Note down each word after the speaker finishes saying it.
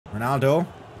Ronaldo.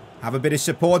 Have a bit of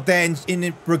support there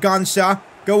in Braganza.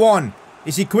 Go on.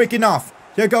 Is he quick enough?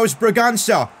 Here goes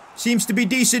Braganza. Seems to be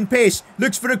decent pace.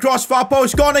 Looks for a cross far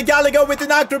post. Conor Gallagher with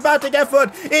an acrobatic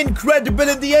effort. Incredible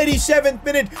in the 87th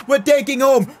minute. We're taking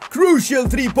home crucial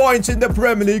 3 points in the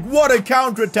Premier League. What a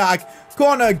counter-attack.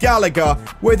 Conor Gallagher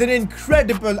with an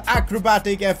incredible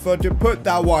acrobatic effort to put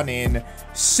that one in.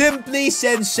 Simply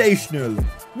sensational.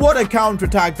 What a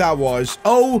counter-attack that was.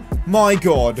 Oh my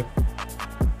god.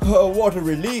 Oh, what a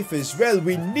relief as well.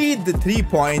 We need the 3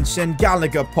 points and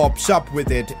Gallagher pops up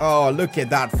with it. Oh, look at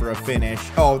that for a finish.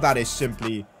 Oh, that is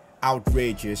simply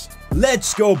outrageous.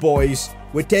 Let's go, boys.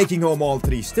 We're taking home all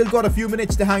 3. Still got a few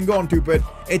minutes to hang on to, but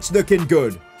it's looking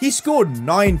good. He scored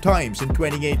 9 times in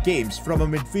 28 games from a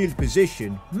midfield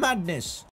position. Madness.